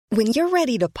When you're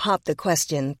ready to pop the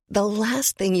question, the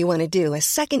last thing you want to do is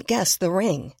second-guess the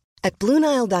ring. At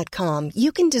BlueNile.com,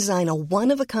 you can design a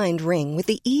one-of-a-kind ring with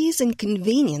the ease and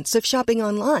convenience of shopping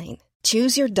online.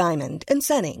 Choose your diamond and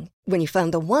setting. When you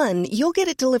find the one, you'll get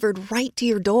it delivered right to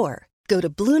your door. Go to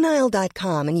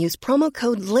BlueNile.com and use promo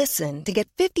code LISTEN to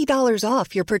get $50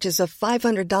 off your purchase of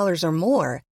 $500 or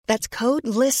more. That's code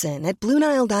LISTEN at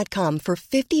BlueNile.com for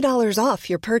 $50 off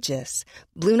your purchase.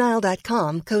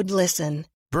 BlueNile.com, code LISTEN.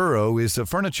 Burrow is a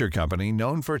furniture company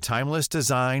known for timeless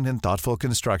design and thoughtful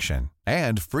construction,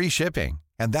 and free shipping,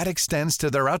 and that extends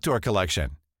to their outdoor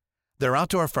collection. Their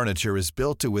outdoor furniture is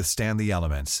built to withstand the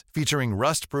elements, featuring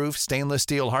rust-proof stainless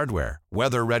steel hardware,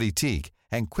 weather-ready teak,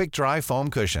 and quick-dry foam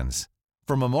cushions.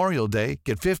 For Memorial Day,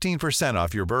 get 15%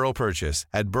 off your Burrow purchase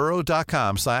at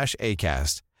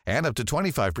burrow.com/ACAST and up to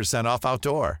 25% off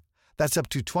outdoor. That's up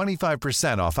to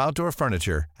 25% off outdoor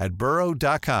furniture at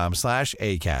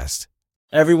burrow.com/ACAST.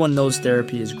 Everyone knows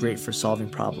therapy is great for solving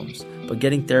problems, but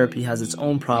getting therapy has its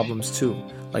own problems too,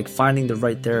 like finding the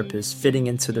right therapist, fitting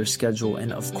into their schedule,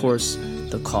 and of course,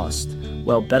 the cost.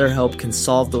 Well, BetterHelp can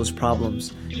solve those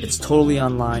problems. It's totally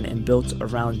online and built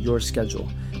around your schedule.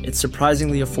 It's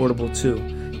surprisingly affordable too.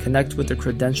 Connect with a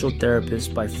credentialed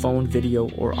therapist by phone, video,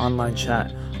 or online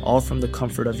chat, all from the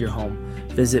comfort of your home.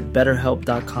 Visit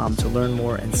BetterHelp.com to learn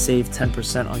more and save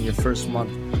 10% on your first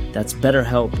month. That's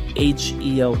BetterHelp,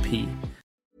 H-E-L-P.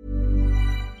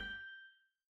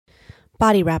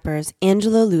 Body Wrappers,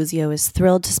 Angelo Luzio is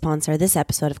thrilled to sponsor this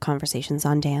episode of Conversations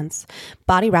on Dance.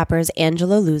 Body Wrappers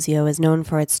Angelo Luzio is known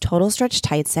for its total stretch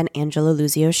tights and Angelo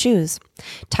Luzio shoes.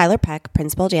 Tyler Peck,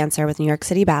 principal dancer with New York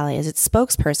City Ballet, is its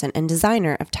spokesperson and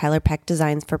designer of Tyler Peck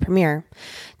Designs for Premiere.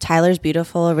 Tyler's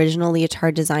beautiful original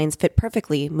leotard designs fit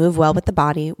perfectly, move well with the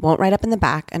body, won't ride up in the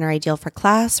back, and are ideal for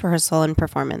class, rehearsal, and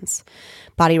performance.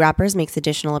 Body Wrappers makes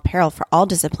additional apparel for all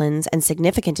disciplines, and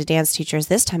significant to dance teachers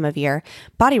this time of year,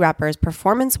 Body Wrappers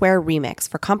Performance Wear Remix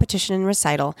for competition and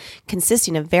recital,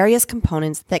 consisting of various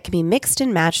components that can be mixed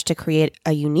and matched to create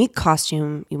a unique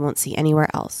costume you won't see anywhere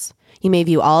else. You may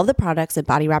view all of the products at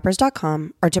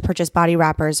bodywrappers.com, or to purchase Body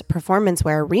Wrappers Performance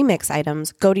Wear Remix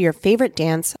items, go to your favorite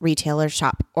dance retailer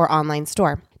shop or online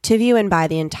store. To view and buy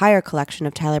the entire collection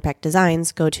of Tyler Peck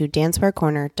designs, go to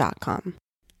dancewearcorner.com.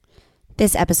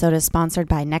 This episode is sponsored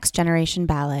by Next Generation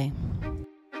Ballet.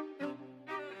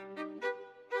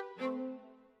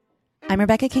 I'm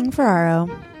Rebecca King Ferraro.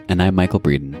 And I'm Michael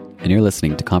Breeden, and you're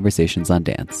listening to Conversations on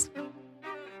Dance.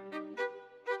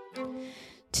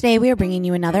 Today we are bringing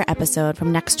you another episode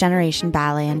from Next Generation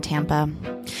Ballet in Tampa.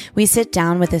 We sit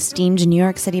down with esteemed New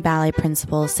York City Ballet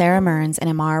principals Sara Mearns and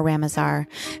Amar Ramasar,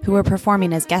 who were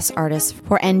performing as guest artists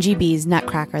for NGB's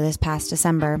Nutcracker this past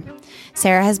December.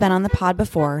 Sara has been on the pod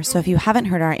before, so if you haven't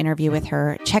heard our interview with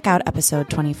her, check out episode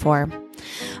 24.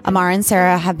 Amar and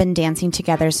Sara have been dancing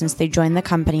together since they joined the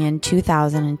company in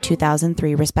 2000 and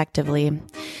 2003, respectively.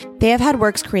 They have had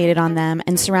works created on them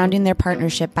and surrounding their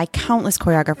partnership by countless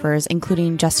choreographers,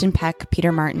 including Justin Peck,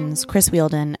 Peter Martins, Chris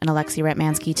Wheeldon, and Alexei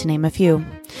Ratmansky, to name a few.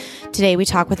 Today, we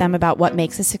talk with them about what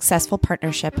makes a successful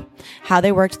partnership, how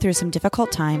they worked through some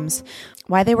difficult times,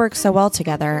 why they work so well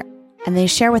together, and they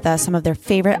share with us some of their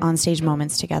favorite onstage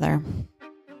moments together.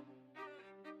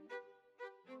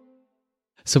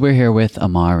 So we're here with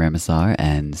Amar Ramasar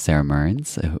and Sara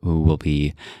Mearns, who will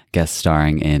be guest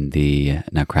starring in the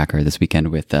Nutcracker this weekend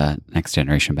with Next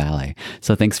Generation Ballet.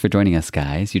 So thanks for joining us,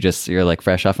 guys. You're like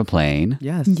fresh off a plane.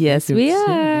 Yes, we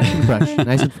are.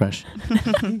 Nice and fresh.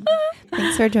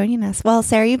 Thanks for joining us. Well,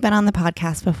 Sara, you've been on the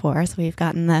podcast before, so we've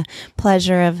gotten the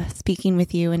pleasure of speaking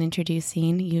with you and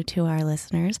introducing you to our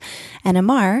listeners. And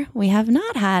Amar, we have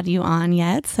not had you on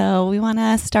yet, so we want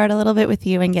to start a little bit with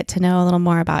you and get to know a little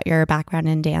more about your background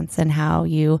in dance and how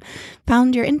you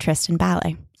found your interest in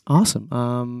ballet.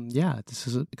 Awesome. This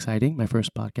is exciting. My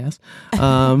first podcast.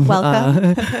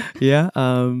 Welcome.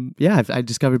 I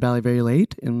discovered ballet very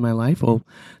late in my life. Well,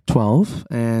 12.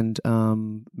 And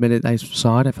minute I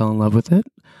saw it, I fell in love with it.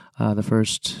 The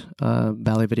first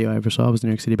ballet video I ever saw was New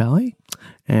York City Ballet.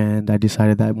 And I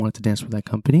decided that I wanted to dance with that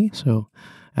company. So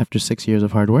after 6 years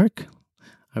of hard work,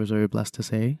 I was very blessed to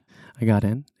say I got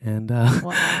in, and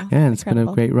it's been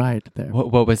a great ride there.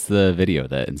 What was the video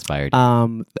that inspired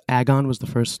you? Agon was the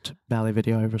first ballet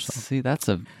video I ever saw. See, that's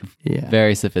a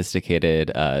very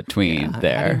sophisticated tween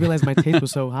there. I didn't realize my taste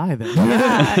was so high then.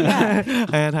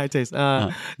 I had high taste.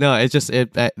 No, it's just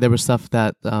there was stuff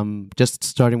that just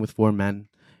starting with 4 men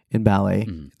in ballet,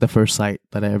 the first sight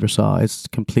that I ever saw, it's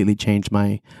completely changed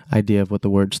my idea of what the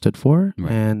word stood for,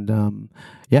 and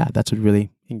that's what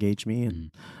really engaged me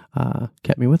and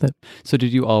kept me with it. So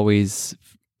did you always,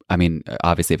 I mean,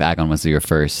 obviously if Agon was your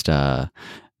first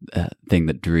thing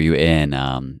that drew you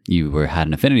in. You had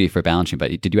an affinity for balancing, but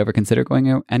did you ever consider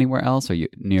going anywhere else, or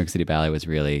New York City Ballet was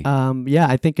really? Yeah,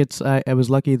 I think I was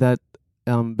lucky that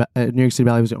New York City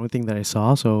Ballet was the only thing that I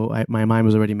saw, so my mind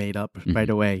was already made up right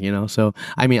away, So,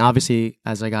 I mean, obviously,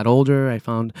 as I got older, I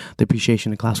found the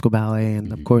appreciation of classical ballet,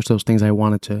 and of course, those things I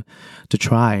wanted to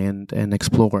try and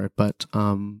explore. But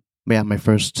yeah, my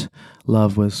first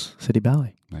love was City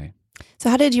Ballet. Right. So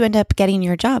how did you end up getting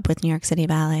your job with New York City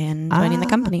Ballet and joining the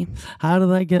company? How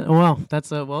did I get? Well,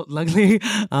 luckily,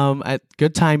 at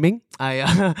good timing.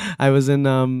 I was in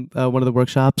one of the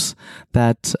workshops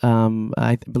that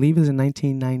I believe is in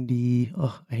 1990.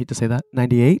 Oh, I hate to say that,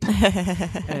 98.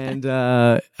 And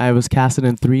I was casted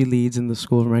in 3 leads in the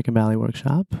School of American Ballet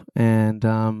workshop, and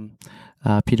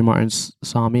Peter Martins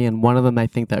saw me, and one of them I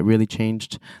think that really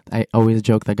changed. I always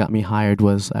joke that got me hired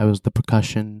was I was the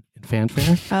percussion in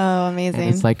fanfare. Oh, amazing! And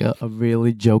it's like a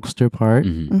really jokester part,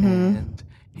 Mm-hmm. and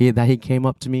he came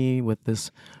up to me with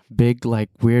this big, like,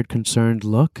 weird, concerned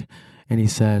look, and he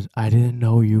said, "I didn't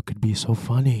know you could be so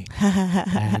funny,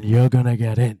 and you're gonna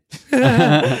get in."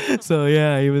 So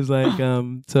yeah, he was like,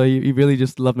 so he really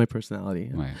just loved my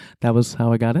personality. Right. That was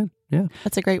how I got in. Yeah,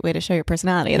 That's a great way to show your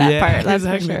personality. That part, that's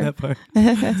exactly, for sure. that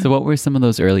part. So what were some of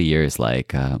those early years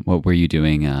like? What were you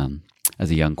doing as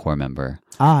a young core member?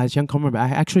 As young core member, I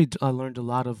actually learned a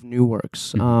lot of new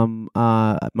works.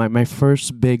 My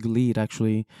first big lead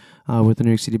actually with the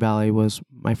New York City Ballet was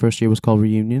my first year was called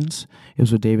Reunions. It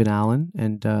was with David Allen,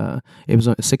 and it was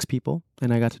 6 people,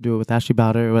 and I got to do it with Ashley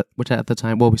Bowder, which at the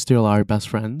time, well, we still are best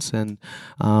friends, and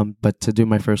but to do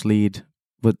my first lead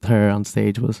with her on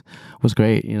stage was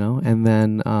great, And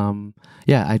then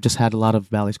I just had a lot of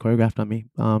ballets choreographed on me.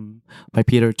 By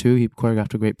Peter too, he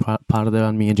choreographed a great part of it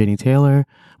on me and Janie Taylor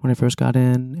when I first got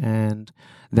in, and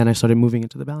then I started moving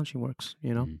into the balancing works,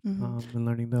 and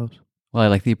learning those. Well, I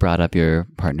like that you brought up your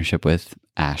partnership with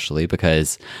Ashley,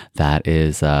 because that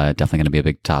is definitely going to be a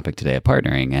big topic today of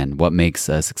partnering and what makes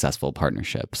a successful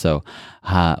partnership. So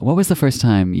what was the first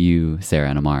time you, Sara,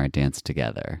 and Amar danced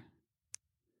together?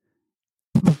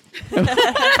 Is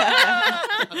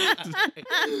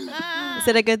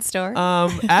it a good story?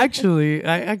 Actually,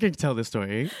 I could tell this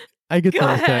story. I could tell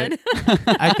this story.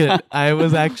 I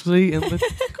was actually in the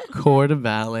corps de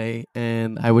ballet,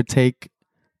 and I would take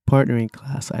partnering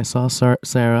class. I saw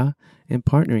Sara in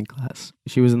partnering class.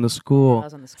 She was in the school.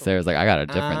 Sarah's like, I got a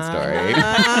different story.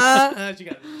 She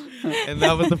got it. And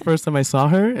that was the first time I saw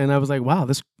her, and I was like, wow,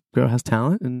 this girl has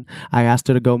talent. And I asked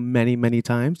her to go many, many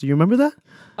times. Do you remember that?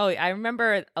 Oh, I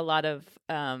remember a lot of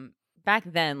back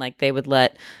then, like they would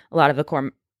let a lot of the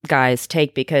core guys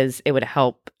take because it would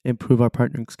help improve our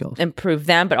partnering skills, improve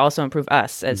them, but also improve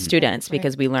us as students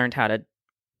because we learned how to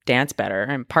dance better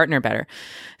and partner better.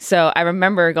 So I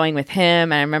remember going with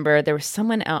him, and I remember there was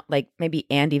someone out, like maybe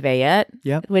Andy Vayette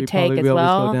would take as we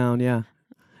well. Always go down, yeah.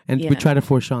 And we try to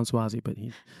force Sean Swazi, but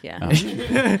he... Yeah.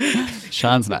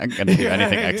 Sean's not going to do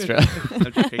anything extra.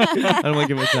 I don't want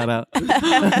to give him a shout out.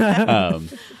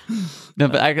 No,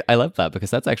 but I love that,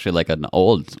 because that's actually like an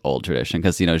old tradition,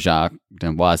 because, Jacques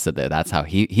D'Amboise said that that's how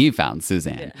he found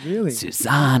Suzanne. Yeah. Really?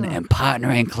 Suzanne in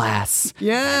partnering class.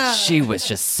 Yeah. She was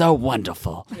just so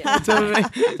wonderful. Yeah.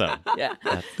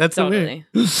 That's totally.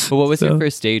 But what was your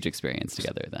first stage experience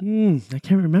together then? I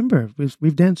can't remember.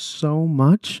 We've danced so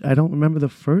much. I don't remember the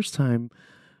first time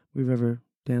we've ever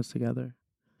danced together.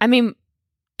 I mean,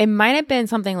 it might have been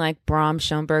something like Brahms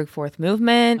Schoenberg Fourth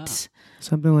Movement.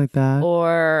 Something like that.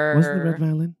 Or... Wasn't it Red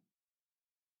Violin?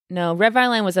 No, Red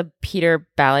Violin was a Peter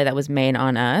ballet that was made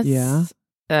on us. Yeah.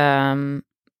 But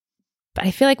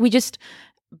I feel like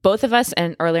both of us,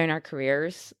 and earlier in our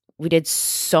careers, we did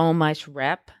so much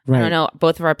rep. Right. I don't know,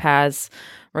 both of our paths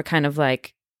were kind of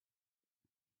like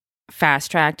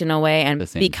fast tracked in a way, and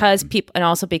because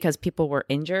people were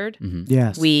injured,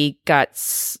 yes, we got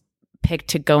picked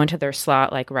to go into their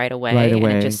slot like right away. And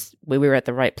it just we were at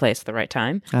the right place at the right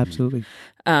time. Absolutely.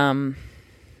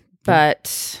 But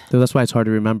so that's why it's hard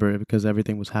to remember, because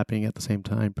everything was happening at the same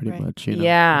time, pretty much.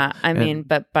 Yeah, I mean,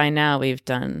 but by now we've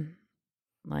done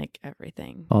like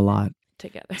everything a lot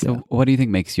together. So what do you think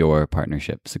makes your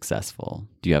partnership successful?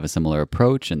 Do you have a similar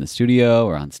approach in the studio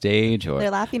or on stage? Or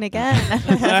They're laughing again.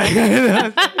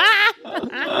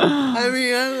 I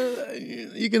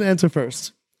mean, you can answer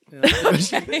first.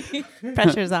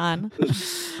 Pressure's on.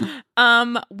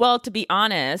 Well, to be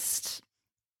honest,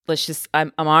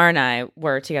 Amar and I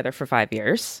were together for 5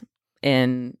 years.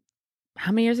 In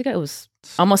how many years ago? It was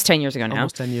almost 10 years ago now.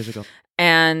 Almost 10 years ago.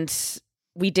 And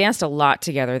we danced a lot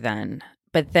together then.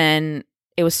 But then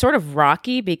it was sort of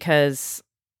rocky because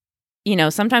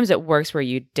sometimes it works where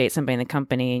you date somebody in the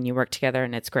company and you work together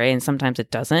and it's great, and sometimes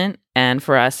it doesn't. And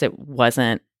for us, it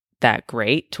wasn't that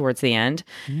great towards the end.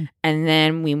 And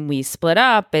then when we split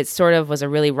up, it sort of was a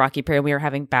really rocky period. We were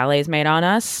having ballets made on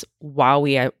us while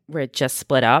we were just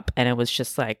split up, and it was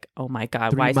just like, oh my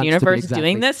God, why is the universe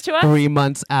doing this to us? 3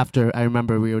 months after, I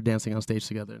remember we were dancing on stage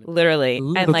together. Literally.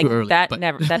 And like early, that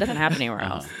doesn't happen anywhere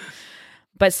else.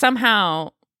 But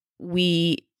somehow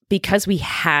because we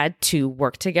had to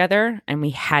work together and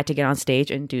we had to get on stage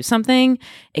and do something,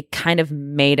 it kind of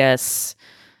made us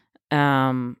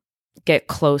get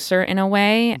closer in a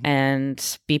way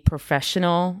and be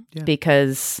professional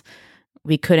because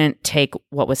we couldn't take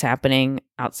what was happening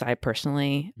outside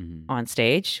personally on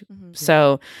stage.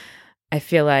 So I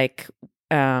feel like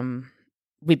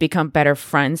we become better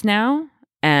friends now,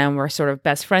 and we're sort of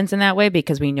best friends in that way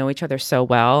because we know each other so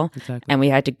well. Exactly. And we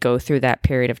had to go through that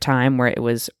period of time where it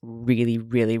was really,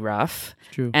 really rough.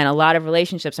 True. And a lot of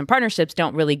relationships and partnerships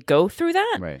don't really go through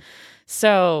that. Right.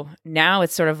 So now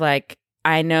it's sort of like,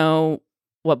 I know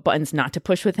what buttons not to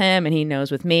push with him, and he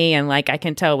knows with me. And like, I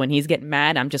can tell when he's getting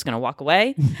mad, I'm just going to walk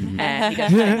away. And he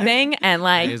does the same thing. And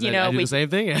like, I do the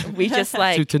same thing. We just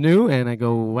like to Tanu, and I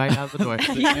go right out the door. It's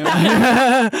true.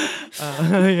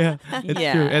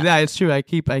 And it's true. I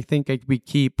think we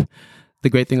keep, the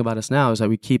great thing about us now is that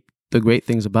we keep the great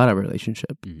things about our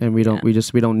relationship, and we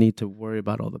don't need to worry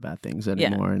about all the bad things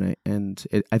anymore. And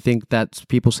I think that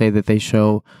people say that we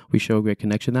show a great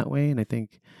connection that way, and I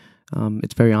think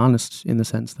it's very honest in the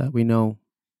sense that we know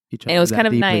each other. And it was kind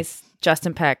of deeply. nice.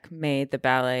 Justin Peck made the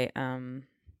ballet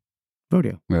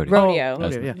Rodeo. Rodeo.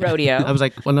 I was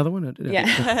like, another one?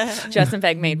 Yeah. Justin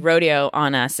Peck made Rodeo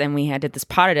on us, and we did this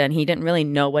part of it, and he didn't really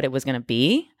know what it was going to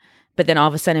be. But then all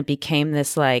of a sudden it became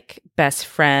this like best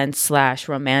friend /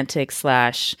 romantic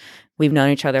 / we've known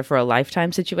each other for a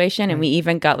lifetime situation. And we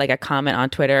even got like a comment on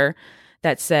Twitter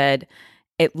that said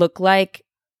it looked like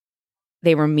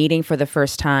they were meeting for the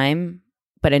first time,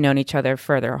 but had known each other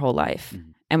for their whole life.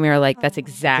 And we were like, that's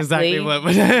exactly what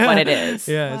it is.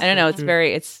 Yeah, I don't know.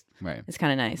 It's Right. it's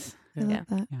kind of nice. Yeah.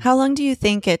 How long do you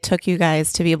think it took you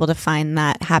guys to be able to find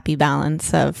that happy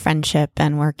balance of friendship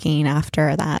and working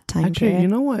after that time Actually, period? you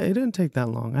know what? It didn't take that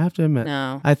long. I have to admit.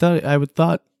 No. I thought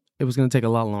it was going to take a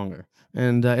lot longer,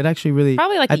 and it actually really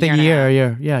Probably like I think a year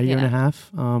and a half.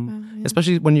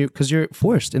 Especially because you're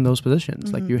forced in those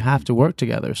positions, like you have to work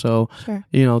together. So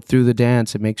through the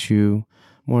dance, it makes you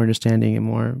more understanding and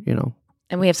more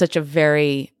And we have such a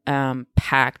very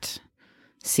packed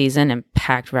season and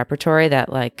packed repertory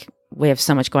that like we have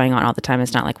so much going on all the time.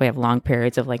 It's not like we have long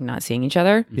periods of like not seeing each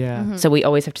other. Yeah. So we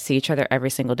always have to see each other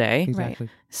every single day. Exactly.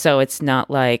 So it's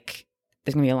not like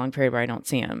there's going to be a long period where I don't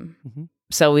see him.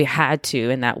 So we had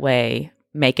to, in that way,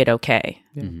 make it okay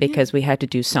because we had to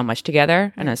do so much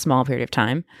together in a small period of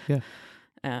time. Yeah.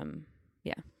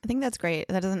 I think that's great.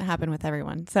 That doesn't happen with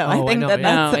everyone. So I I think know, that's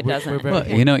No, it doesn't.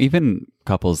 Well, even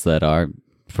couples that are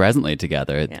presently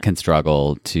together can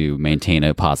struggle to maintain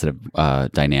a positive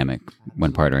dynamic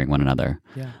when partnering one another.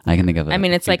 Yeah. I can think of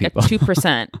it's like people. a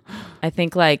 2%. I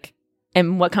think like,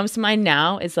 and what comes to mind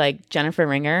now is like Jennifer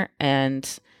Ringer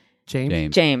and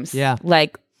James. Yeah.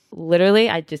 Like literally,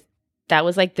 that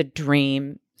was like the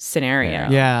dream scenario.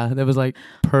 Yeah, that was like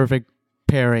perfect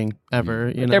pairing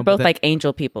ever. They're both like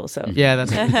angel people, so yeah,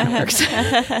 that's that works.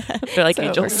 They're like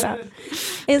angels.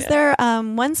 Is there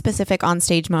one specific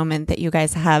onstage moment that you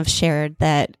guys have shared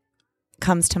that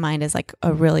comes to mind as like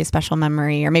a really special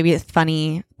memory, or maybe a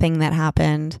funny thing that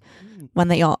happened, one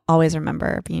that you'll always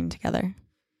remember being together?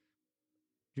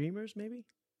 Dreamers, maybe?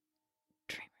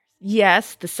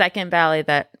 Yes, the second ballet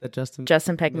that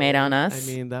Justin Peck made on us.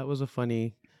 I mean, that was a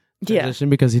funny transition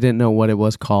because he didn't know what it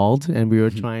was called, and we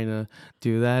were trying to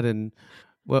do that. And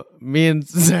well, me and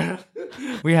Sarah,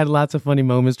 we had lots of funny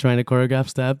moments trying to choreograph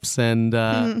steps, and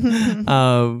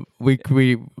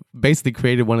we basically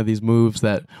created one of these moves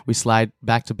that we slide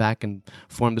back to back and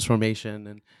form this formation.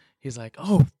 And he's like,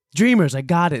 "Oh, Dreamers, I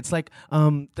got it. It's like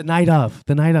the night of.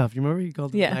 You remember he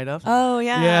called it the night of? Oh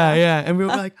yeah. Yeah. And we were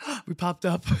like, we popped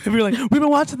up. And we were like, we've been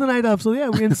watching the night of. So yeah,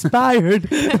 we inspired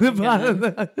the bottom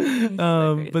of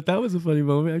that. But that was a funny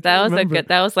moment. That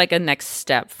was like a next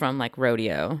step from like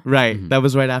Rodeo. Right. That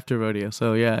was right after Rodeo.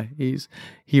 So yeah,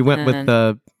 he went with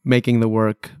the making the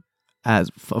work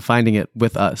as finding it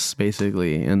with us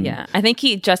basically. And yeah, I think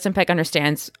Justin Peck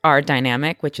understands our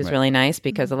dynamic, which is really nice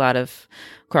because a lot of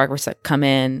choreographers that come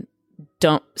in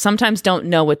sometimes don't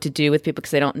know what to do with people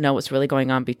because they don't know what's really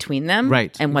going on between them,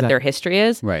 and what their history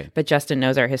is. Right. But Justin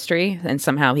knows our history, and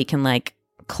somehow he can like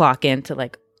clock into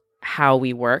like how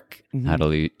we work, how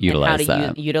to utilize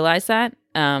that. Utilize that.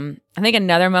 I think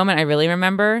another moment I really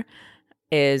remember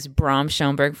is Brahms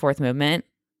Schoenberg Fourth Movement.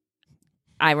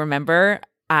 I remember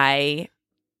I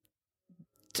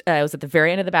was at the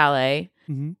very end of the ballet,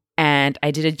 and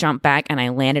I did a jump back, and I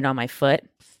landed on my foot,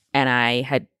 and I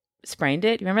had sprained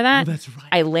it. You remember that? Oh, that's right.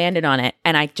 I landed on it,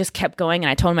 and I just kept going, and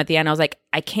I told him at the end, I was like,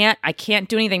 I can't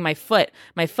do anything. My foot.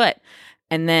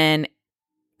 And then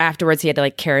afterwards, he had to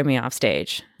like carry me off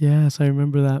stage. Yes, I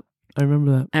remember that.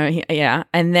 Yeah.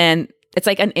 And then it's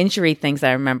like an injury things that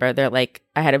I remember. They're like,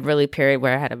 I had a really period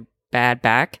where I had a bad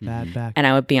back. And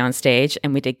I would be on stage,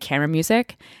 and we did camera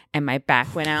music, and my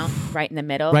back went out right in the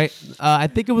middle. Right. I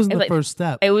think it was in the first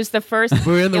step. It was the first.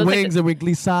 We were in the wings, and we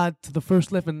glissade to the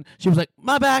first lift, and she was like,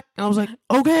 "My back," and I was like,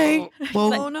 "Okay,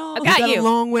 well, oh no, I got you. A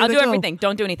long way I'll to do go. everything.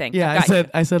 Don't do anything. Yeah,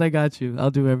 I said, I got you.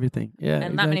 I'll do everything. Yeah,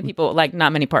 and not many people, like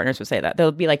not many partners would say that.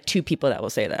 There'll be like 2 people that will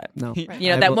say that. No, you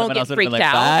know, that won't get freaked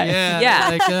out.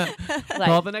 Yeah. Like,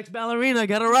 call the next ballerina,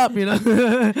 get her up. You know.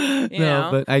 No,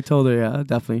 but I told her, yeah,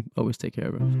 definitely always take care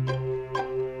of her.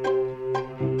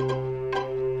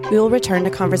 We will return to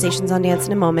Conversations on Dance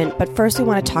in a moment, but first we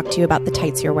want to talk to you about the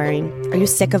tights you're wearing. Are you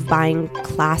sick of buying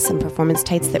class and performance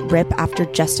tights that rip after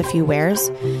just a few wears?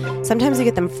 Sometimes you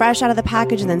get them fresh out of the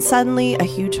package and then suddenly a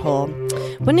huge hole.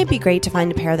 Wouldn't it be great to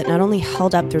find a pair that not only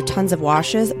held up through tons of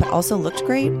washes, but also looked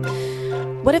great?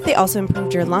 What if they also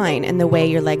improved your line and the way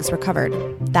your legs recovered?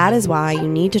 That is why you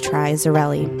need to try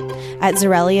Zarelli. At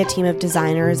Zarelli, a team of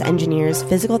designers, engineers,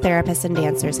 physical therapists, and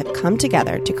dancers have come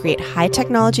together to create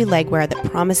high-technology legwear that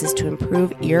promises to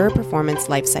improve your performance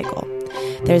life cycle.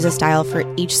 There's a style for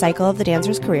each cycle of the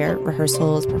dancer's career: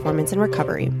 rehearsals, performance, and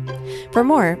recovery. For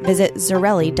more, visit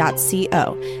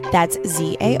zarelli.co. That's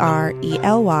ZARELY.co.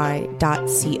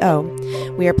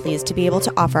 We are pleased to be able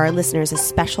to offer our listeners a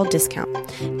special discount.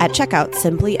 At checkout,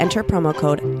 simply enter promo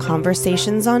code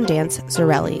CONVERSATIONSONDANCE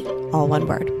Zarelli, all one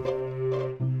word.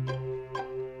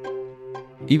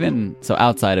 Even so,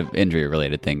 outside of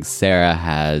injury-related things, Sara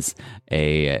has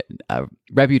a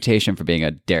reputation for being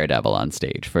a daredevil on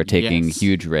stage, for taking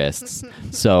huge risks.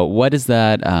 So what is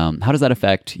that? How does that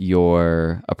affect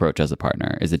your approach as a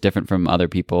partner? Is it different from other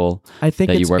people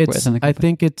that you work with? I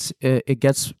think it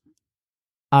gets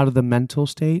out of the mental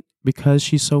state because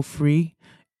she's so free.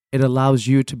 It allows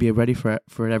you to be ready for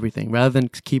everything rather than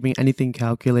keeping anything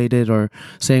calculated or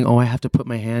saying, "Oh, I have to put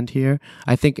my hand here."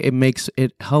 I think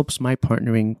it helps my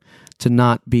partnering to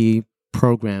not be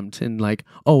programmed and like,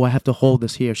 "Oh, I have to hold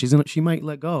this here." She might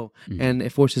let go, and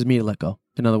it forces me to let go.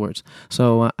 In other words,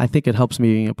 so I think it helps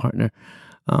me being a partner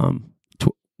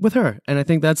with her, and I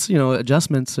think that's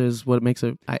adjustments is what makes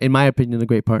it, in my opinion, a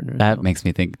great partner. That makes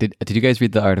me think. Did you guys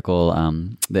read the article,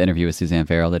 the interview with Suzanne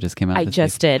Farrell that just came out? I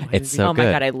just did. It's so good. Oh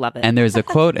my god, I love it. And there's a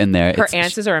quote in there. Her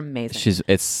answers are amazing.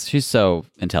 She's so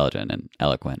intelligent and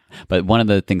eloquent. But one of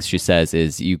the things she says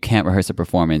is, "You can't rehearse a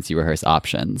performance; you rehearse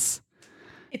options."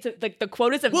 It's the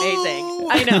quote is amazing. Whoa!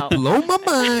 I know. Blow my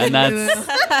mind. And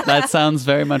that sounds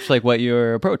very much like what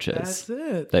your approach is. That's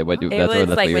it. That's what like you're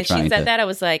when trying she said to. that, I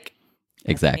was like,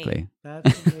 Exactly.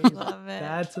 That's amazing. Love it.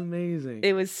 That's amazing.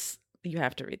 it was. You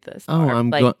have to read this. Oh, I'm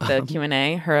like the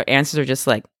Q&A. Her answers are just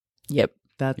like, "Yep,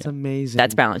 That's amazing.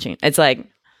 that's balancing." It's like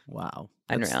Wow.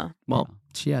 unreal. Well,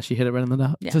 she hit it right on the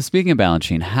dot. Yeah. So speaking of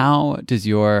balancing, how does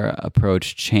your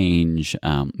approach change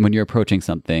when you're approaching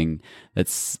something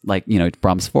that's like,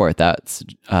 Brahms' Fourth? That's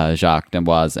Jacques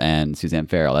d'Amboise and Suzanne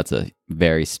Farrell. That's a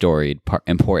very storied,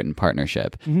 important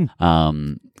partnership.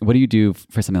 What do you do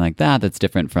for something like that that's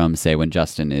different from, say, when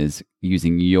Justin is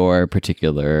using your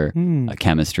particular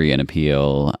chemistry and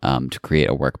appeal to create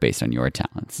a work based on your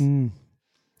talents?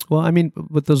 Well, I mean,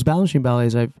 with those balancing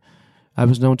ballets, I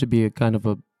was known to be a kind of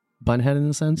a bunhead in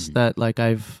the sense that like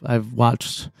I've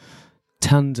watched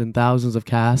tons and thousands of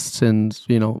casts, and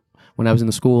when I was in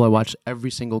the school I watched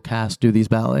every single cast do these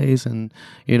ballets, and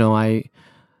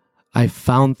I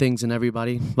found things in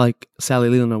everybody. Like Sally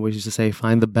Leland always used to say,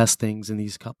 find the best things in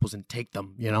these couples and take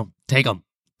them, take them.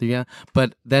 Yeah.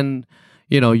 But then,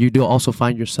 you do also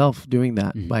find yourself doing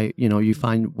that by, you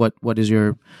find what is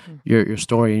your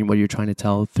story and what you're trying to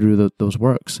tell through those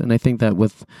works. And I think that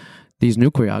with these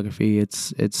new choreography,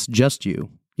 it's just you,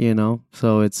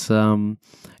 so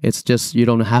it's just, you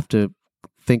don't have to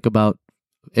think about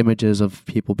images of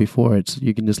people before.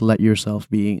 You can just let yourself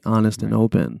be honest and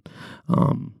open.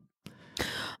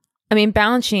 I mean,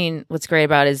 balancing, what's great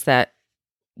about it is that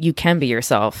you can be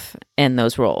yourself in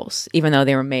those roles, even though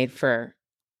they were made for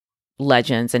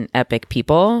legends and epic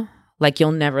people. Like,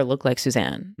 you'll never look like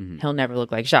Suzanne. He'll never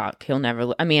look like Jacques.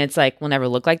 It's like, we'll never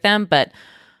look like them, but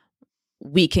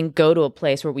we can go to a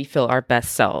place where we feel our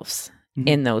best selves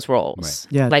in those roles.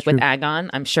 Right. Yeah, like true. with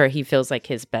Agon, I'm sure he feels like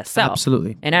his best self.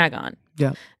 Absolutely. In Agon.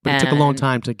 Yeah, but it took a long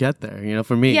time to get there.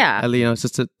 For me, it's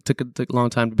just took a long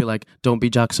time to be like, don't be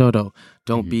Jacques Soto,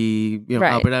 don't be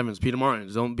Albert Evans, Peter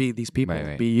Moritz, don't be these people,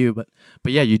 be you. But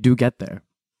yeah, you do get there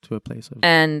to a place of.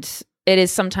 And it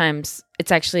is sometimes,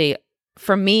 it's actually,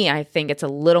 for me, I think it's a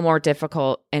little more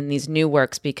difficult in these new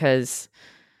works because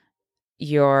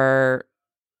I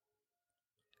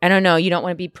don't know, you don't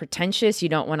want to be pretentious. You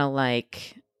don't want to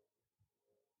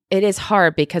it is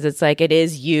hard because it's like, it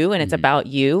is you and it's about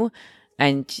you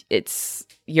and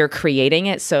you're creating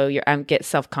it. So I get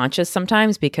self-conscious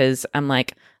sometimes because I'm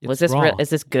like, is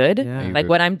this good? Yeah. Like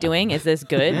what I'm doing, is this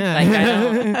good?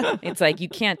 Yeah. It's like, you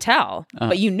can't tell,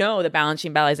 but the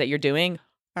balancing ballets that you're doing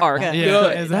are good.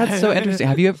 Yeah, that's so interesting.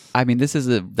 Have you?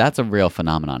 That's a real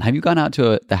phenomenon. Have you gone out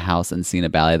to the house and seen a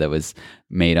ballet that was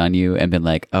made on you and been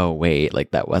like, oh wait,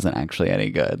 that wasn't actually any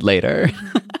good later?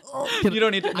 You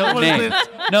don't need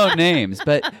no names,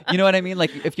 but you know what I mean.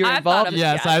 If you're involved,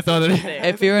 I thought it.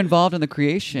 If you're involved in the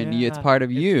creation, it's part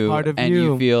of you,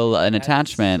 you feel an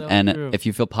attachment, true. If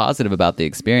you feel positive about the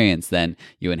experience, then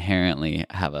you inherently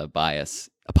have a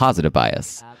positive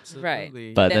bias. Absolutely.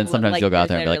 Right. But then sometimes you'll go out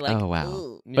there and be like, oh wow.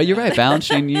 Ooh. But you're right,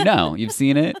 balancing. You've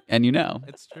seen it, and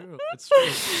It's true.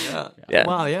 Yeah.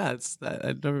 Wow. Yeah.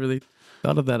 I never really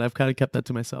thought of that. I've kind of kept that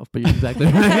to myself, but you're exactly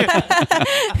right.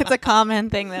 It's a common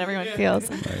thing that everyone feels.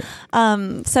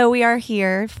 Right. So we are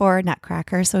here for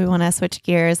Nutcracker, so we want to switch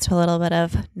gears to a little bit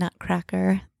of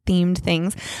Nutcracker themed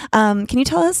things. Can you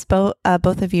tell us both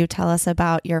of you tell us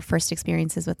about your first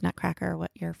experiences with Nutcracker,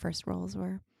 what your first roles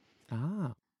were?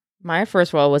 My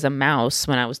first role was a mouse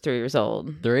when I was 3 years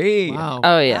old. 3? Wow.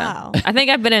 Oh yeah. Wow. I think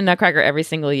I've been in Nutcracker every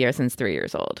single year since 3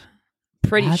 years old.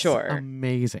 Pretty sure.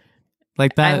 Amazing.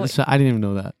 Like that. I didn't even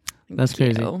know that. That's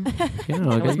crazy.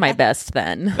 It was my best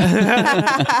then.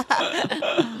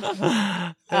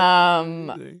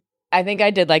 I think I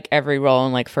did every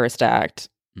role in first act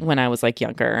when I was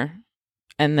younger,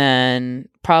 and then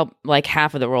probably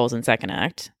half of the roles in second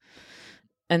act.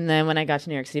 And then when I got to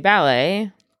New York City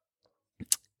Ballet,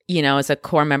 as a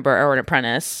core member or an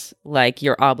apprentice,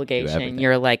 your obligation,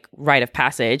 your rite of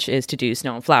passage is to do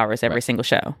Snow and Flowers every single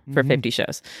show for 50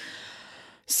 shows.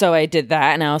 So I did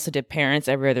that, and I also did Parents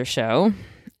every other show.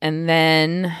 And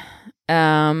then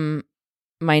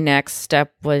my next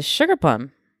step was Sugar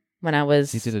Plum when I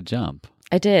was... You did a jump.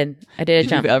 I did a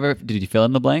jump. Did you fill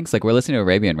in the blanks? We're listening to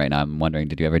Arabian right now. I'm wondering,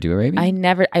 did you ever do Arabian?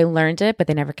 I learned it, but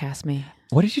they never cast me.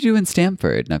 What did you do in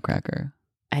Stamford, Nutcracker?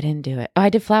 I didn't do it. Oh, I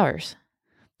did Flowers.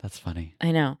 That's funny.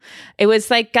 I know. It was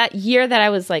that year that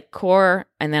I was core,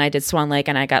 and then I did Swan Lake,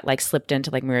 and I got slipped into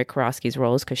Maria Kurowski's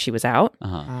roles because she was out.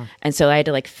 Uh-huh. And so I had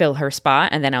to fill her spot,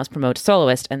 and then I was promoted to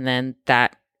soloist, and then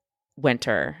that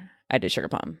winter I did Sugar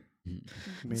Plum.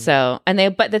 Mm-hmm. So,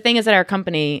 but the thing is that our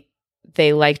company,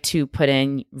 they like to put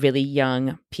in really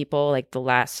young people the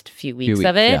last few weeks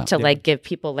of it to give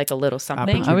people a little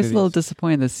something. I was a little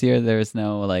disappointed this year. There was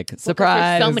no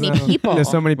surprise. There's so many people. There's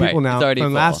so many people now. From full.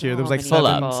 Last year, there was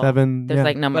seven.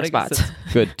 There's number of spots.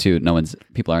 Good too.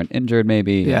 People aren't injured.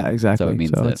 Maybe. Yeah, exactly. So it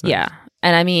means that. Yeah,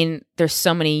 and I mean, there's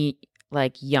so many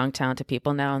young talented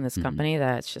people now in this company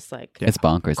that it's just it's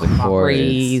bonkers.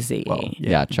 Crazy.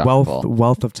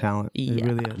 Wealth of talent. Yeah. It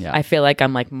really is. Yeah. I feel like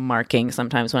I'm marking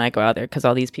sometimes when I go out there because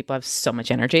all these people have so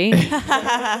much energy.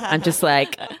 I'm just I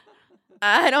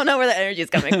don't know where the energy is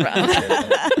coming from.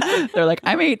 They're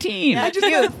I'm 18. Yeah,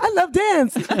 I love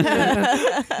dance.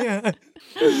 Yeah.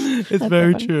 It's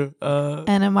very true.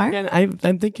 And Amar? Again,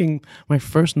 I'm thinking my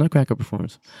first Nutcracker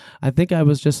performance. I think I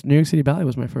was just New York City Ballet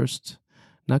was my first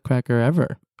Nutcracker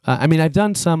ever. I've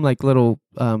done some little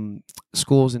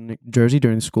schools in New Jersey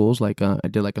during schools. I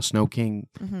did a Snow King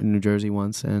in New Jersey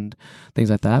once and things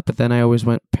like that. But then I always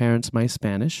went Parents, My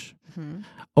Spanish. Mm-hmm.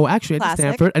 Oh, actually, I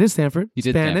did Stanford. You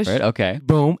did Spanish. Stanford, okay.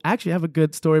 Boom. Actually, I have a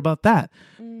good story about that.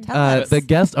 The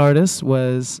guest artist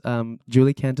was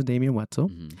Julie Kent and Damien Wetzel.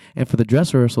 Mm-hmm. And for the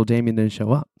dress rehearsal, Damien didn't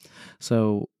show up.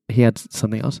 So he had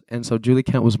something else. And so Julie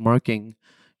Kent was marking,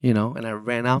 and I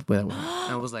ran out with her.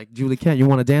 And I was like, Julie Kent, you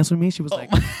want to dance with me? She was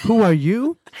like, who are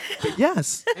you?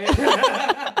 Yes.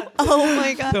 Oh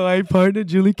my God. So I partnered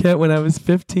Julie Kent when I was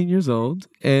 15 years old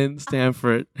in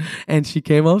Stanford. And she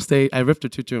came off stage. I ripped her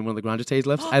tutu in one of the grande stage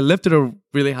lifts. I lifted her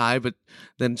really high, but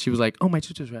then she was like, oh, my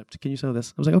tutu's ripped. Can you sew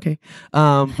this? I was like, okay.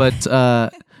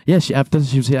 After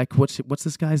she was like, what's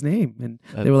this guy's name? And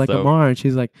they were like, Amar. And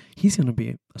she's like, he's going to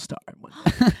be a star.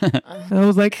 And I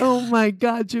was like, oh my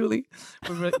God, Julie.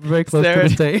 We're very close to the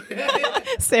stage.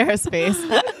 Sarah's face.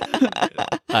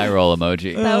 Eye roll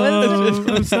emoji.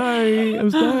 I'm sorry.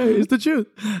 It's the truth.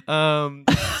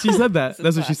 She said that.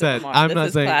 That's what she said. Amar. I'm This not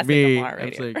is saying classic me. Amar I'm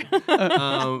right saying,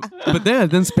 but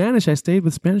then Spanish. I stayed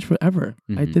with Spanish forever.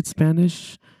 I did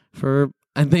Spanish for,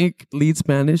 I think, lead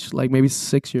Spanish like maybe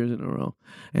 6 years in a row.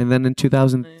 And then in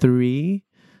 2003,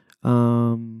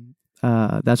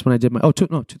 that's when I did my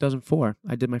 2004.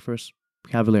 I did my first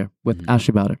Cavalier with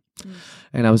Ashley Bowder,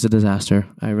 and I was a disaster.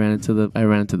 I ran into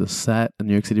the set, the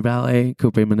New York City Ballet,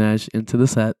 Coupe Manège, into the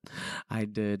set. I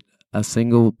did a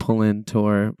single pull-in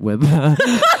tour with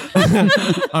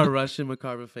our Russian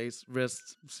macabre face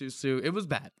wrist susu. It was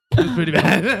bad. It was pretty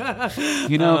bad.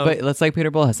 But it's like Peter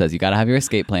Bull says, you got to have your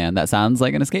escape plan. That sounds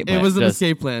like an escape plan. It was an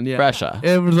escape plan, yeah. Russia.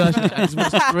 It was Russia. I just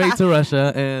went straight to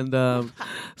Russia, and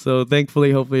so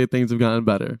thankfully, hopefully, things have gotten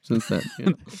better since then.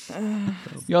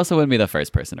 You also wouldn't be the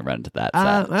first person to run into that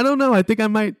set. I don't know. I think I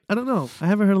might. I don't know. I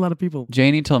haven't heard a lot of people.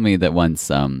 Janie told me that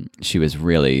once she was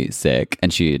really sick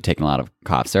and she had taken a lot of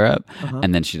cough syrup,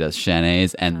 and then she does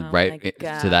Shanae's, and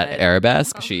to that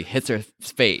arabesque, she hits her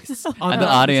face, and the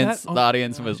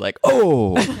audience was like,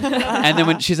 "Oh!" And then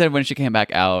when she came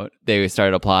back out, they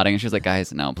started applauding, and she was like,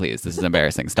 "Guys, no, please, this is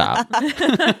embarrassing. Stop." That's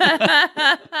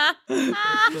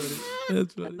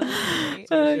funny.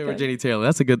 Janie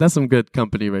Taylor. That's some good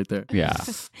company right there. Yeah,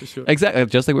 for sure. Exactly.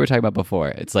 Just like we were talking about before,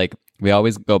 it's like we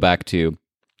always go back to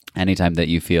anytime that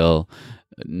you feel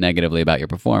negatively about your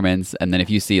performance, and then if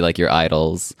you see like your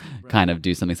idols kind of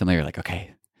do something similar, you're like,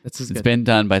 okay, it's been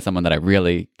done by someone that I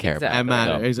really care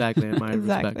about. Exactly.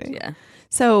 Exactly. Yeah.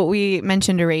 So we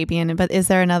mentioned Arabian, but is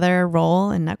there another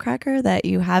role in Nutcracker that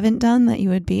you haven't done that you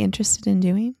would be interested in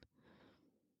doing?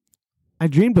 I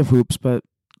dreamed of hoops, but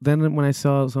then when I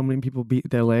saw so many people beat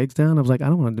their legs down, I was like, I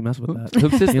don't want to mess with that.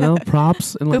 Hoops is,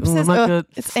 props and like, Hoops is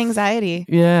it's anxiety.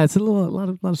 Yeah, it's a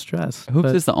lot of stress.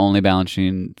 Hoops is the only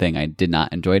balancing thing I did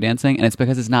not enjoy dancing, and it's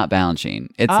because it's not balancing.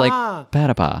 It's like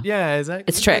patapa. Yeah, exactly.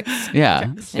 It's tricks.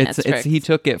 Yeah, It's it's he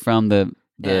took it from the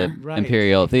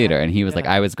Imperial Theater, and he was like,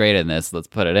 I was great in this, let's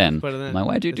put it in. I'm like,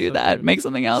 why'd you do that? Good. Make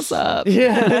something else up.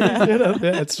 Yeah,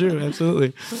 it's true,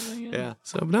 absolutely. Yeah.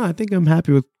 So no, I think I'm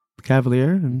happy with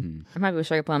Cavalier. And I'm happy with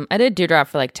Sugar Plum. I did Dewdrop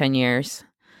for like 10 years,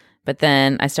 but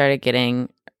then I started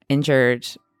getting injured,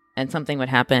 and something would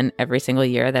happen every single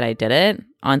year that I did it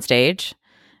on stage.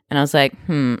 And I was like,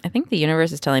 I think the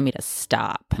universe is telling me to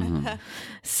stop.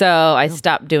 So I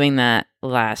stopped doing that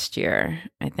last year,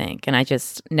 I think. And I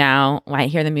just, now when I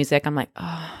hear the music, I'm like,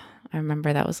 oh, I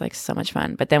remember that was like so much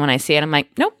fun. But then when I see it, I'm like,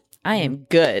 nope, I am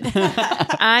good.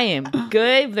 I am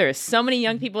good. There are so many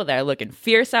young people that are looking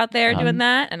fierce out there doing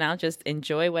that, and I'll just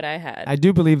enjoy what I had. I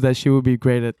do believe that she would be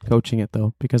great at coaching it,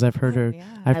 though, because I've heard her. Yeah.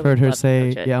 I've heard her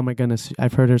say, "Yeah, oh my goodness!"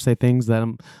 I've heard her say things that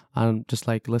I'm just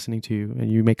like listening to you,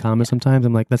 and you make comments sometimes.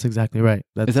 I'm like, that's exactly right.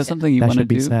 Is that something you want to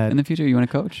do in the future? You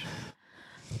want to coach?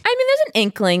 I mean, there's an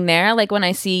inkling there. Like when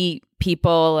I see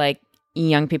people like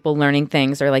young people learning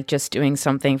things or like just doing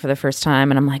something for the first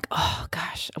time, and I'm like, oh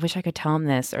gosh, I wish I could tell them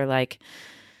this, or like,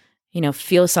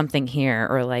 feel something here,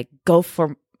 or like go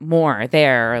for more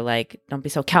there, or like don't be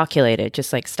so calculated,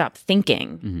 just like stop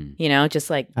thinking, just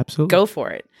like absolutely go for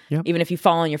it. Yep. Even if you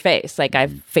fall on your face. Like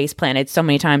I've face planted so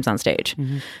many times on stage,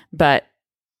 but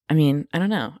I mean, I don't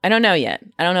know yet.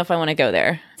 I don't know if I want to go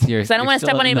there because I don't want to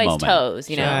step on anybody's toes,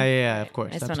 Yeah, of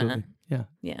course, absolutely. Yeah.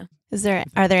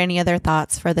 Are there any other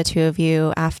thoughts for the two of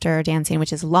you after dancing,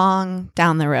 which is long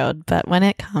down the road, but when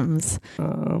it comes,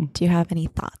 do you have any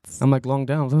thoughts? I'm like long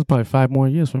down. That's probably 5 more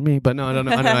years for me, but no, I don't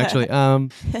know actually.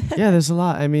 Yeah, there's a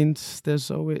lot. I mean, there's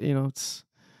always,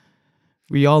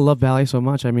 we all love ballet so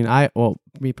much. I mean,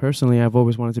 me personally, I've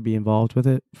always wanted to be involved with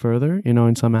it further,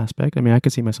 in some aspect. I mean, I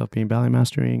could see myself being ballet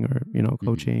mastering or,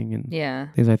 coaching and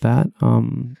things like that.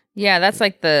 Yeah, that's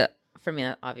like for me,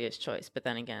 the obvious choice. But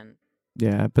then again,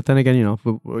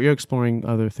 you're exploring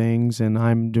other things, and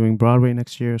I'm doing Broadway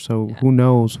next year, so who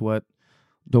knows what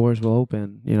doors will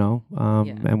open,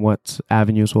 and what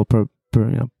avenues will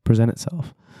present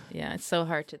itself. Yeah, it's so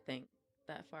hard to think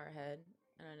that far ahead.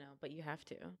 I don't know, but you have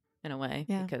to. In a way,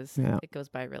 because it goes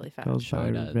by really fast.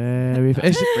 Very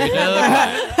fast.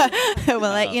 We'll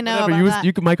let you know.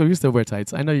 Michael, you still wear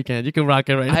tights. I know you can. You can rock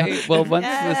it right now. Once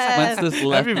this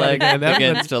left leg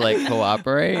begins to like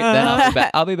cooperate,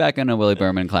 then I'll be back in a Willie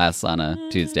Berman class on a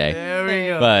Tuesday. There we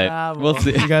go. But Bravo. We'll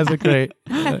see. You guys are great.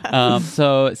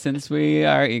 So since we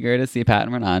are eager to see Pat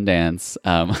and Renan dance,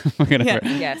 we need to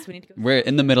go. We're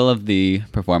in the middle of the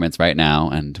performance right now,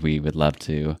 and we would love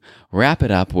to wrap it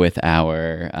up with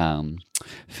our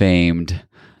famed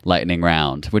lightning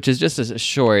round, which is just a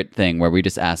short thing where we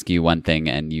just ask you one thing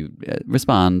and you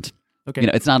respond. Okay.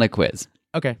 It's not a quiz.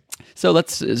 Okay. So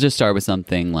let's just start with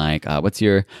something like, what's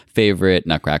your favorite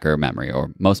Nutcracker memory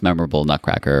or most memorable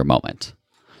Nutcracker moment?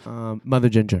 Mother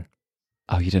Ginger.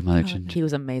 Oh, you did Mother Ginger. He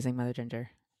was amazing, Mother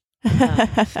Ginger.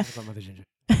 Mother Ginger.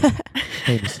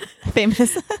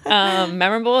 Famous.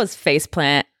 Memorable is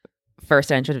Faceplant,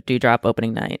 first entrance of Dewdrop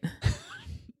opening night.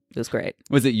 It was great.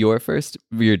 Was it your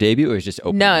debut or was it just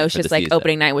opening night? No, it was just like season?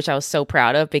 opening night, which I was so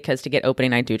proud of because to get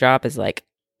opening night Dewdrop is like,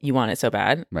 you want it so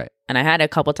bad. Right. And I had it a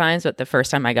couple times, but the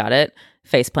first time I got it,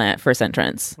 Faceplant, first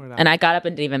entrance. And I got up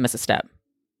and didn't even miss a step.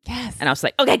 Yes. And I was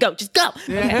like, okay, go, just go.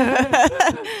 Yeah.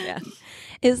 Okay. Yeah.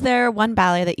 Is there one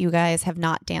ballet that you guys have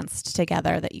not danced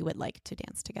together that you would like to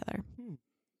dance together?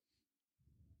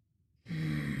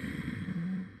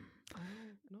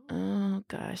 Oh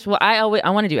gosh. Well, I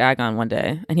want to do Agon one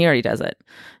day, and he already does it.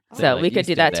 So we could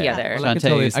do that together. Well, I could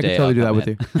totally do that with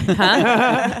you.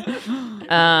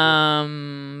 Huh?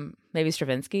 Maybe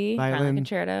Stravinsky, Violin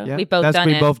Concerto. Yeah. We've both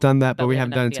done that, but we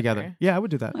haven't done it together. Yeah, I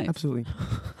would do that. Nice. Absolutely.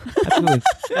 Absolutely.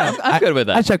 Yeah, I'm good with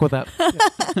that. I check with that.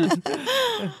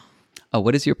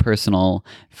 What is your personal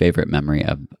favorite memory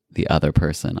of the other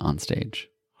person on stage?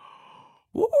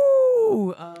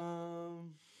 Ooh.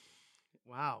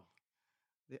 Wow.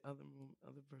 The other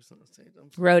person on stage.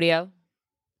 Rodeo.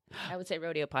 I would say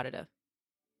Rodeo Potida.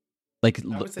 Like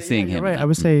seeing him. Right. I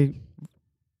would say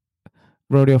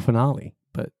Rodeo Finale,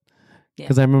 but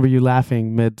because I remember you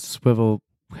laughing mid swivel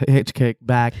hitch kick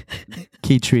back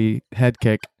key tree head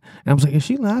kick. And I was like, is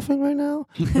she laughing right now?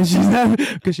 Because she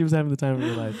was having the time of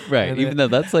her life. Right. And even though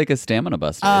that's like a stamina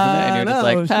buster, isn't it? And you're just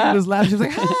like, she was laughing. She was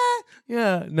like, ah!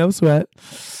 Yeah, no sweat.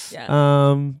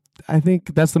 Yeah. I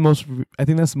think that's the most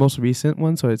recent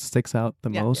one, so it sticks out the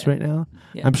most right now.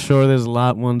 Yeah. I'm sure there's a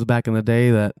lot ones back in the day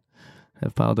that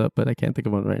have piled up, but I can't think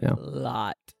of one right now. A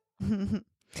lot.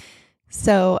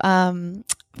 So,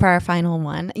 for our final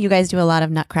one, you guys do a lot of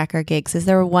Nutcracker gigs. Is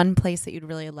there one place that you'd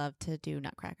really love to do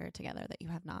Nutcracker together that you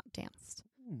have not danced?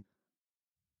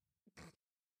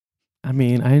 I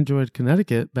mean, I enjoyed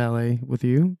Connecticut Ballet with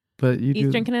you, but you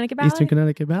Eastern do Connecticut Ballet? Eastern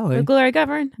Connecticut Ballet With Gloria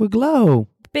Govern. with Glow.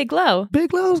 Big Glow. Big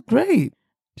Glow's great.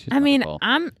 She's I mean,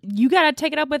 wonderful. you got to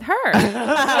take it up with her.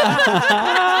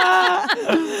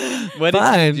 What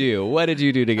did you do? What did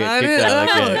you do to get kicked out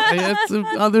like that? I had some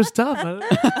other stuff.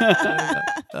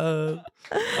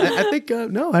 I think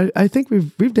I think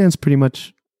we've danced pretty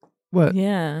much. What?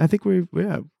 Yeah. I think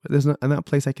there's not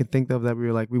place I can think of that we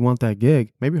were like, we want that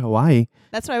gig. Maybe Hawaii.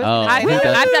 That's what I was Oh, going to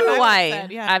say. I've done Hawaii.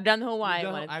 Yeah. I've done the Hawaii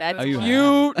one. That's Oh, you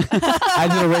cute. I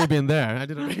did Arabian there.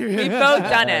 We've both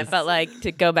done it, but like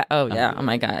to go back. Oh yeah. Oh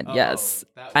my God. Yes.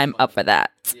 I'm up for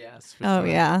that. Yes. Oh,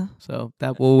 yeah. So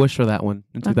we'll wish for that one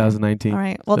in 2019. All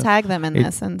right. We'll So, tag them in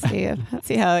this and see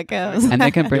how it goes. And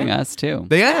they can bring us too.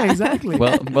 Yeah, exactly.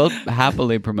 We'll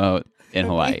happily promote in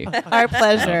Hawaii. Our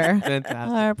pleasure. Fantastic.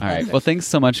 Our All pleasure. right. Well, thanks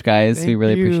so much, guys. We Thank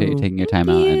really appreciate you. you taking your time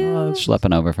out and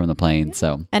schlepping over from the plane.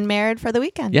 So, And married for the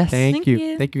weekend. yes. Thank you.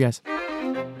 you. Thank you, guys.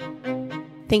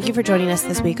 Thank you for joining us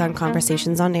this week on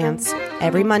Conversations on Dance.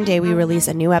 Every Monday, we release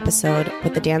a new episode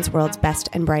with the dance world's best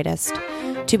and brightest.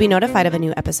 To be notified of a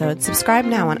new episode, subscribe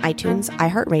now on iTunes,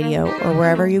 iHeartRadio, or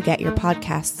wherever you get your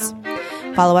podcasts.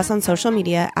 Follow us on social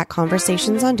media at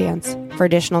Conversations on Dance for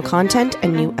additional content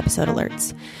and new episode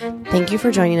alerts. Thank you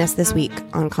for joining us this week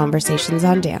on Conversations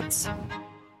on Dance.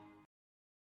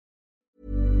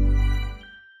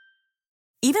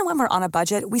 Even when we're on a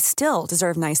budget, we still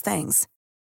deserve nice things.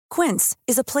 Quince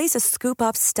is a place to scoop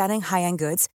up stunning high-end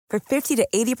goods for 50 to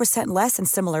 80% less than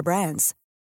similar brands.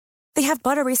 They have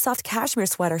buttery soft cashmere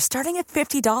sweaters starting at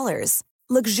 $50,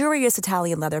 luxurious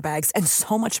Italian leather bags, and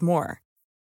so much more.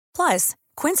 Plus,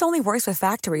 Quince only works with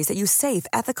factories that use safe,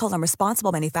 ethical, and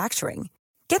responsible manufacturing.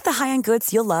 Get the high-end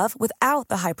goods you'll love without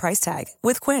the high price tag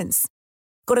with Quince.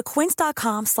 Go to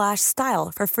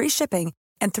quince.com/style for free shipping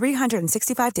and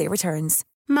 365-day returns.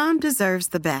 Mom deserves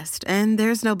the best, and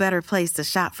there's no better place to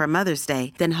shop for Mother's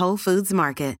Day than Whole Foods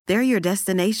Market. They're your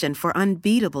destination for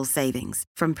unbeatable savings,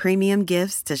 from premium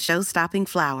gifts to show-stopping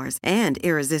flowers and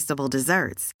irresistible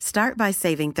desserts. Start by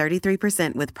saving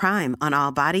 33% with Prime on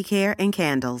all body care and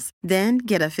candles. Then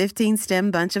get a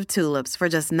 15-stem bunch of tulips for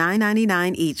just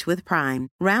 $9.99 each with Prime.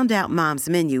 Round out Mom's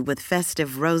menu with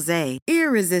festive rosé,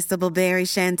 irresistible berry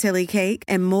chantilly cake,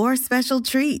 and more special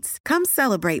treats. Come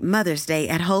celebrate Mother's Day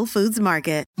at Whole Foods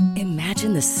Market.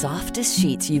 Imagine the softest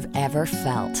sheets you've ever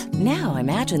felt. Now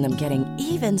imagine them getting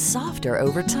even softer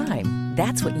over time.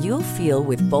 That's what you'll feel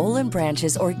with Boll &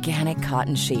 Branch's organic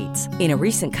cotton sheets. In a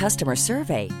recent customer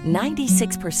survey,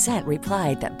 96%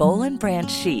 replied that Boll & Branch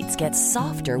sheets get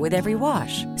softer with every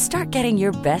wash. Start getting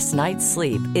your best night's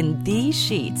sleep in these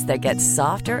sheets that get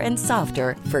softer and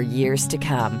softer for years to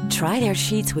come. Try their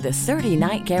sheets with a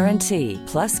 30-night guarantee.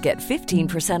 Plus, get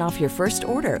 15% off your first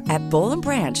order at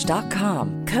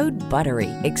bollandbranch.com. Code BUTTERY.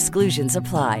 Exclusions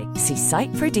apply. See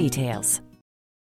site for details.